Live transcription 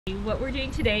what we're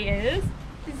doing today is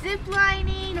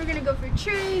ziplining. We're gonna go for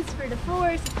trees, for the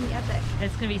forest. It's gonna be epic.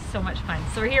 it's gonna be so much fun.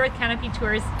 So we're here with Canopy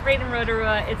Tours, right in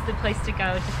Rotorua. It's the place to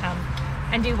go to come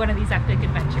and do one of these epic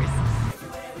adventures.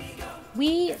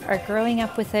 We are growing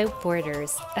up without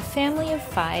borders, a family of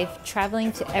 5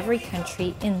 traveling to every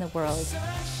country in the world.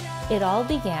 It all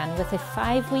began with a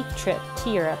 5-week trip to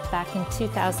Europe back in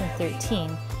 2013,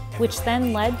 which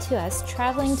then led to us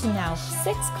traveling to now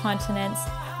 6 continents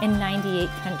in 98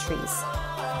 countries.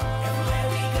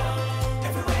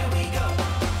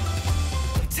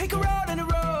 Take a road and a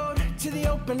road to the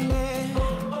open air.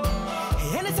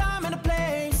 Anytime and a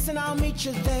place, and I'll meet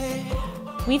you there.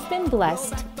 We've been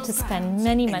blessed to spend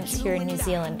many months here in New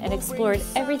Zealand and explored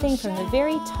everything from the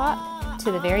very top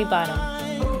to the very bottom.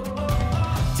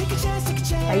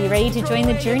 Are you ready to join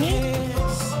the journey?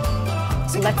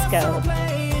 Let's go.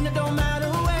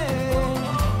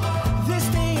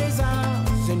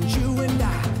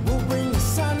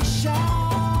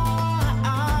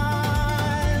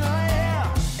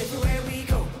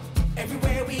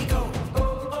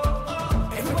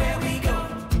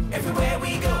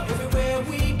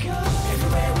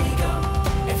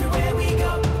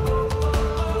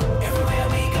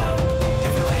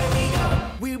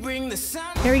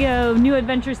 Here we go, new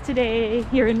adventures today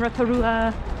here in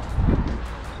Rotorua.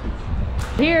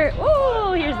 Here,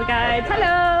 oh, here's the guides.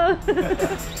 Hello!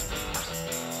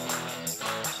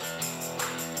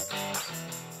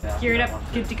 Geared up,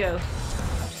 good to go.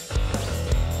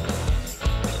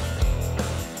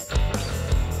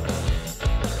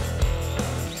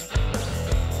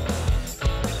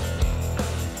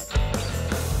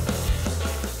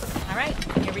 All right,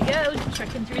 here we go,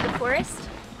 trekking through the forest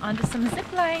onto some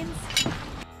zip lines.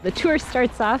 The tour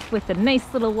starts off with a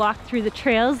nice little walk through the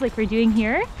trails like we're doing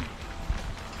here.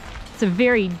 It's a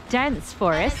very dense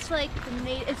forest. And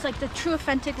it's like the true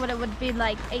authentic what it would be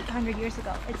like 800 years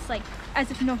ago. It's like as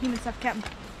if no humans have come.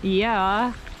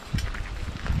 Yeah.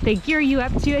 They gear you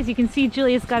up too. As you can see,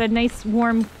 Julia's got a nice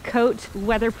warm coat,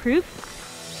 weatherproof.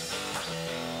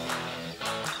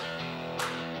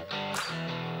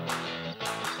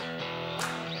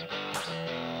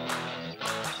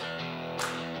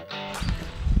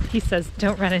 He says,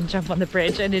 don't run and jump on the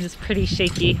bridge, and it is pretty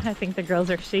shaky. I think the girls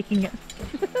are shaking it.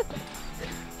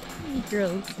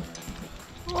 Girls.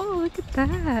 Oh, look at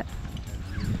that.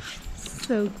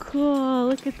 So cool.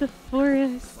 Look at the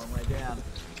forest. Long way down.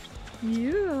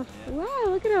 Yeah. Wow,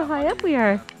 look at how high up we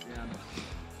are. Down.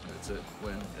 That's it.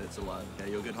 When it's alive.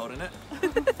 Okay, you're good holding it?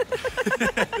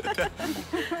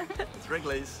 It's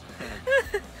Wrigley's.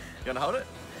 You gonna hold it?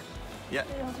 Yeah.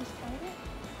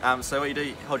 So what you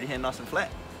do, hold your hand nice and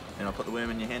flat. And I'll put the worm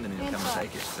in your hand and then you'll come and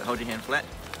take it. So hold your hand flat.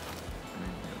 And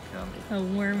then you'll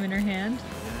come. A worm in her hand.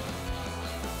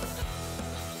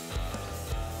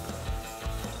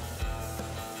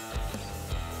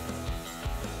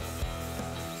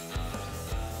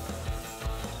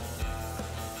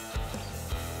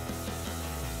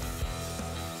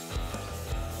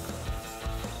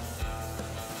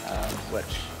 Which,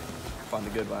 find a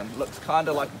good one. Looks kind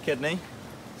of like a kidney,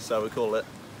 so we call it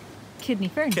Kidney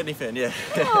fern. kidney fern, yeah.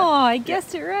 Oh, I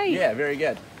guessed it right. Yeah, very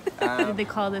good. What did they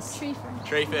call this? Tree fern.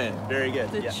 Tree fern, very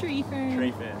good. The yeah. tree fern.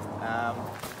 Tree fern.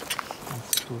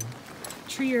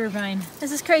 Tree or vine?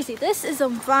 This is crazy. This is a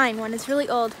vine when it's really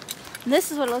old. And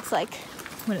this is what it looks like.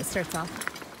 When it starts off.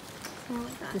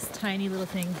 This tiny little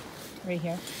thing right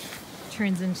here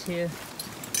turns into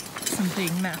some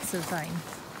big massive vine.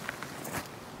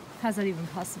 How's that even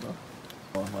possible?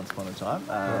 Once upon a time.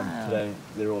 Wow. Today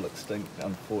they're all extinct,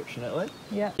 unfortunately.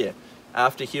 Yeah. Yeah.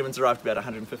 After humans arrived about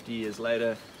 150 years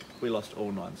later, we lost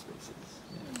all 9 species.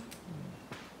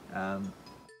 Yeah.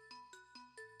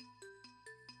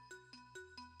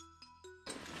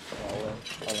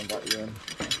 I'll invite you in.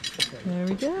 There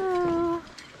we go.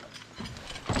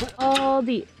 Put all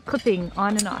the clipping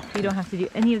on and off. You don't have to do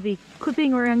any of the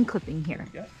clipping or unclipping here.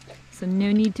 Yeah. So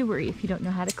no need to worry if you don't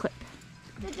know how to clip.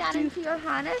 Sit down into your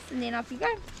harness and then off you go.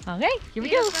 Okay, here we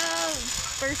go.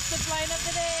 Beautiful. First zip line of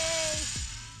the day.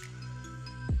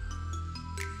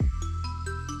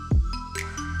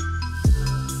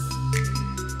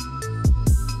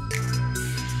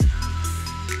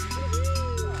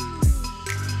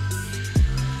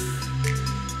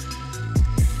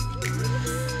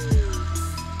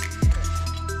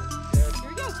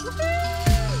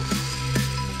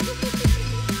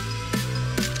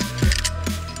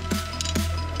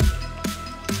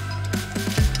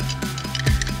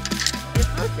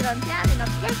 Sit on down and up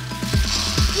you go.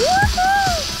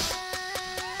 Woohoo!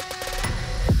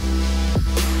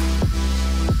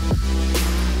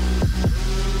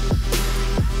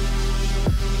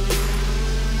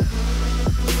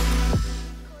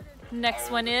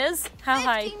 next one is, how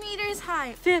high? 50 meters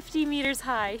high. 50 meters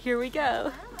high. Here we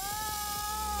go.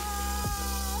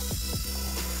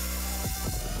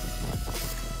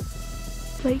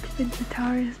 Blake's been to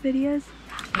Tara's videos.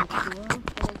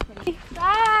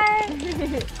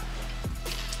 Bye!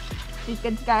 She's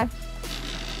good to go.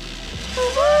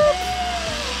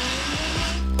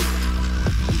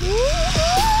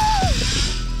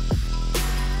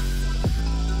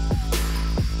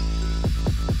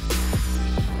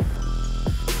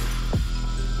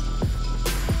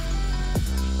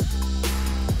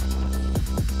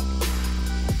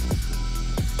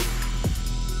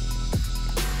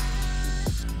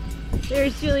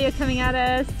 There's Julia coming at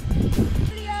us.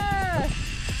 Julia!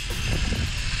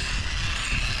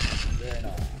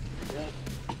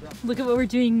 Look at what we're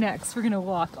doing next. We're gonna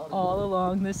walk all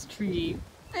along this tree,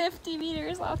 50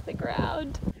 meters off the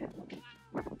ground.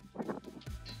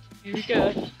 Here we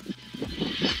go.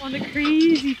 On the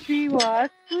crazy tree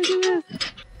walk. Look at this.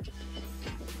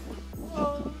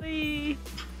 Holy.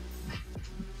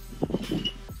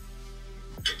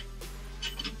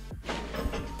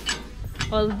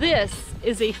 Well, this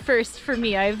is a first for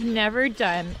me. I've never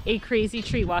done a crazy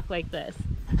tree walk like this.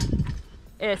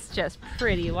 It's just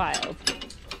pretty wild.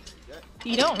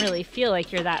 You don't really feel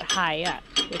like you're that high up,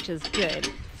 which is good.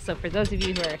 So for those of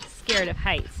you who are scared of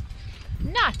heights,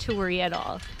 not to worry at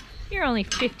all. You're only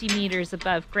 50 meters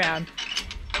above ground.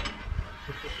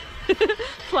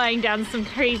 Flying down some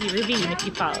crazy ravine if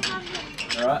you fall.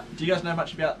 Alright, do you guys know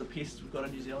much about the pests we've got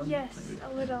in New Zealand? Yes,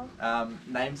 a little.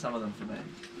 Name some of them for me.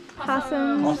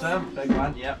 Possums. Possum, big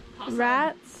one, yep.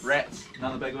 Rats. Rats,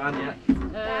 another big one,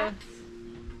 yep.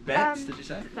 Bats, did you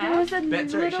say? There was a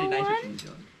Bats are actually little native to one. New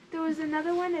Zealand. There was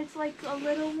another one. It's like a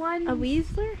little one. A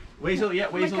weasel? Weasel, yeah,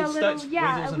 weasels, Like a little- stoats,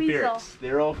 yeah, weasels a and weasel. ferrets.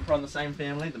 They're all from the same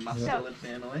family, the mustelid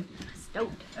family.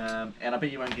 Stoat. And I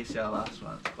bet you won't guess our last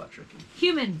one, it's quite tricky.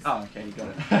 Humans. Oh, okay, you got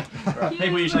it. Right.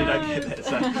 People usually don't get that,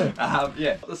 so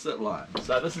yeah. The zipline.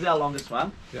 So this is our longest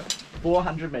one,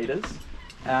 400 meters.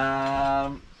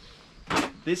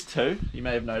 There's two, you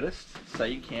may have noticed, so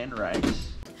you can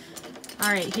race. All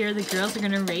right, here the girls are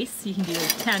gonna race. You can do a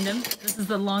tandem. This is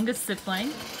the longest zip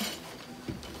line.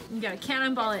 You gotta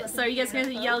cannonball it. So you guys gonna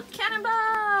yell,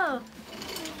 cannonball!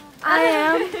 I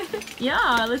am.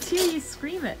 Yeah, let's hear you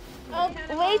scream it. Oh,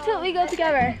 wait till we go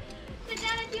together. Sit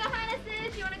down into your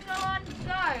harnesses. You want to go on?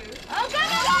 Go. Oh, go,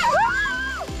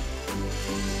 go, go!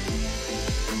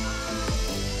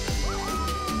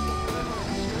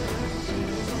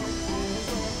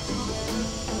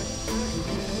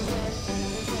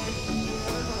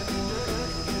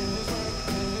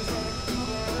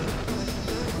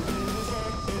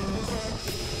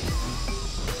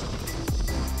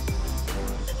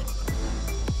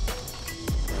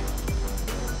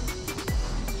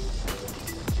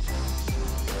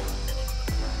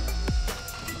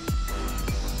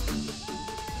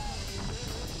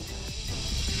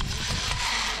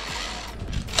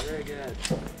 Very good.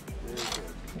 Very good.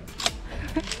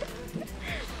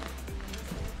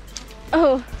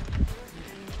 Oh.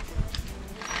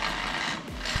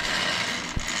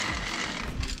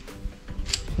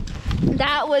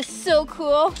 That was so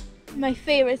cool. My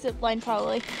favorite zip line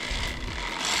probably.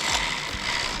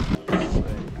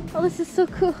 Oh, this is so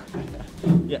cool.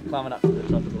 Yeah, climbing up to the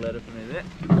top of the ladder for me there.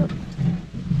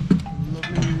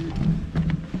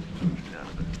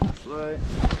 Lovely.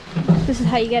 This is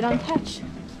how you get on touch.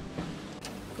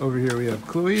 Over here we have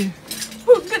Chloe,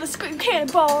 We're gonna scream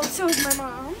cannonball, so is my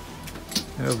mom.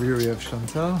 and over here we have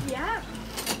Chantal. Yeah.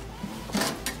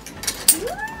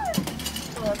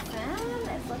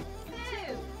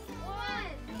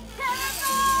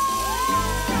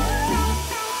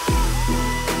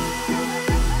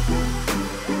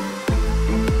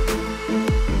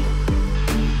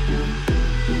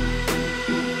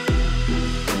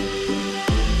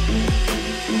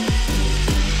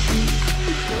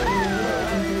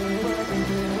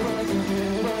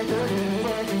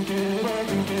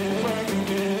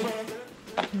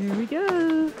 Here we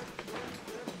go.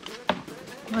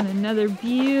 On another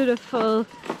beautiful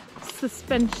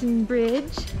suspension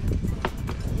bridge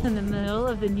in the middle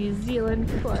of the New Zealand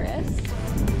forest.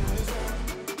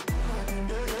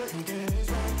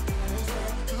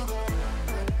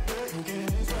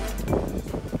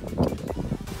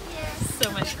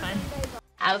 So much fun.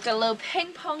 I've got a little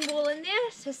ping pong ball in there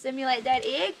to simulate that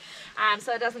egg,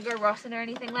 so it doesn't go rotten or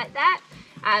anything like that.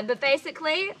 But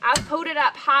basically, I've pulled it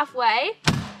up halfway.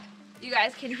 You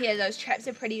guys can hear those traps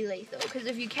are pretty lethal, because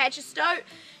if you catch a stoat,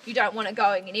 you don't want it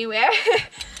going anywhere.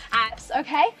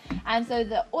 Okay, so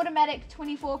the automatic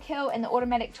 24 kill and the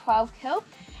automatic 12 kill.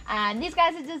 These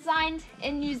guys are designed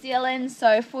in New Zealand,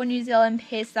 so for New Zealand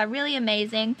pests, they're really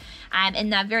amazing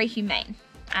and they're very humane.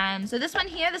 So this one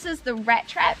here, this is the rat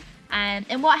trap,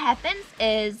 and what happens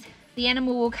is the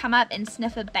animal will come up and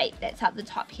sniff a bait that's up the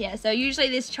top here. So usually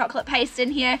there's chocolate paste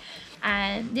in here,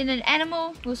 and then an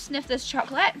animal will sniff this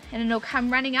chocolate and it'll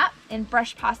come running up and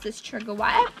brush past this trigger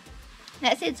wire.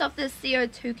 That sets off this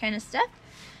CO2 canister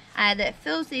that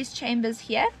fills these chambers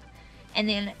here, and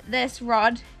then this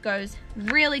rod goes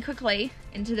really quickly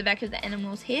into the back of the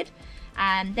animal's head.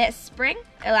 That spring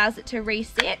allows it to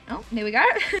reset. Oh, there we go.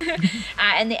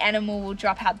 And the animal will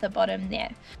drop out the bottom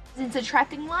there. It's a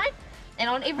trapping line. And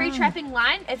on every trapping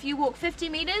line, if you walk 50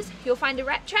 meters, you'll find a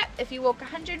rat trap. If you walk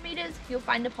 100 meters, you'll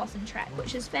find a possum trap,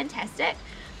 which is fantastic.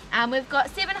 We've got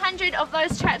 700 of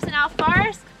those traps in our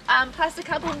forest, plus a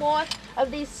couple more of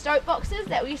these stoat boxes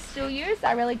that we still use.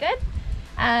 They're really good.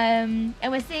 And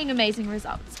we're seeing amazing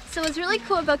results. So what's really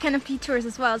cool about Canopy tours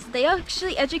as well is they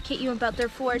actually educate you about their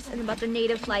forests and about their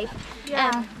native life.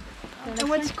 Yeah. And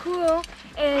what's cool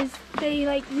is they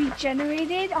like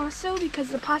regenerated also, because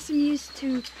the possum used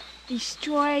to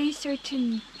destroy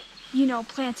certain, you know,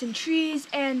 plants and trees.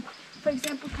 And for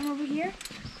example, come over here,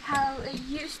 how it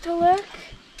used to look,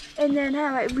 and then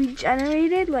how it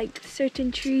regenerated like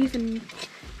certain trees and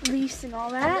leaves and all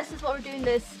that. And this is what we're doing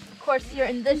this course here,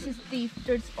 and this is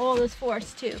there's all this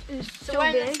forest too. So we're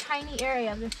in this tiny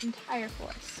area of this entire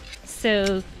forest.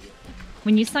 So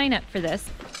when you sign up for this,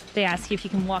 they ask you if you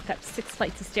can walk up 6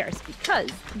 flights of stairs, because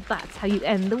that's how you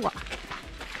end the walk.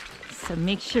 So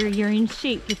make sure you're in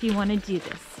shape if you want to do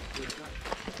this.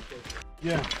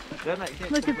 Yeah.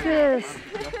 Look at this.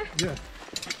 Yeah.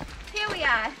 Here we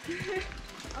are.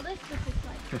 Oh, this is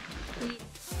like.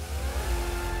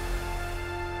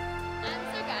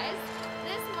 So guys,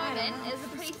 this moment is a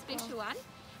pretty special one.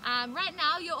 Right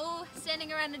now you're all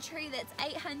standing around a tree that's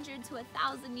 800 to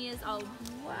 1,000 years old.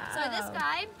 Wow. So this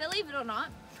guy, believe it or not,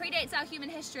 predates our human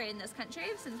history in this country,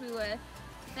 since we were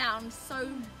found so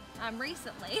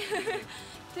recently.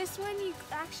 This one you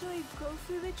actually go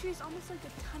through the trees almost like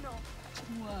a tunnel.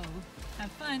 Whoa,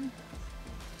 have fun.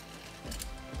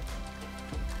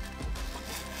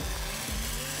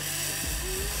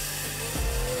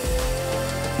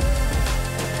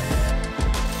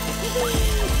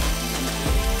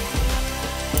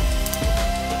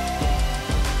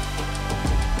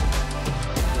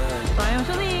 Bye,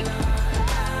 Angelique.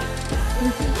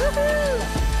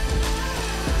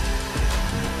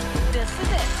 This is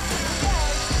it.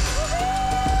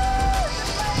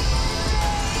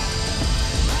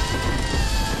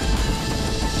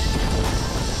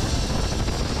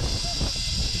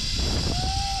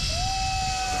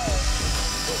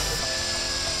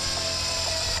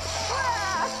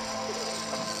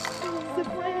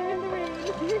 Ziplining in the rain.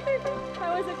 How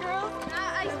was it, girls?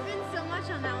 I spent so much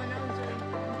on that one. That was really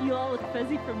cool. You all look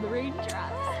fuzzy from the raindrops.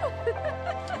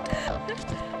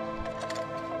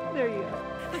 There you go.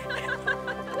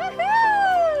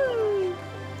 Woohoo!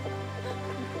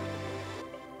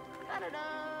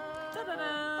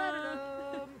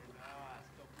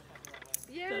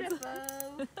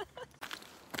 Beautiful.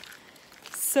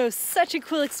 So such a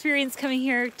cool experience coming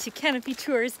here to Canopy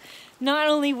Tours. Not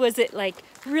only was it like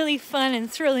really fun and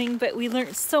thrilling, but we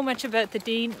learned so much about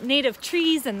the native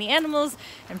trees and the animals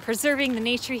and preserving the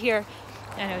nature here.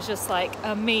 And it was just like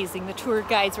amazing. The tour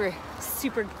guides were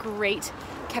super great,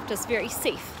 kept us very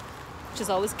safe, which is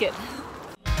always good.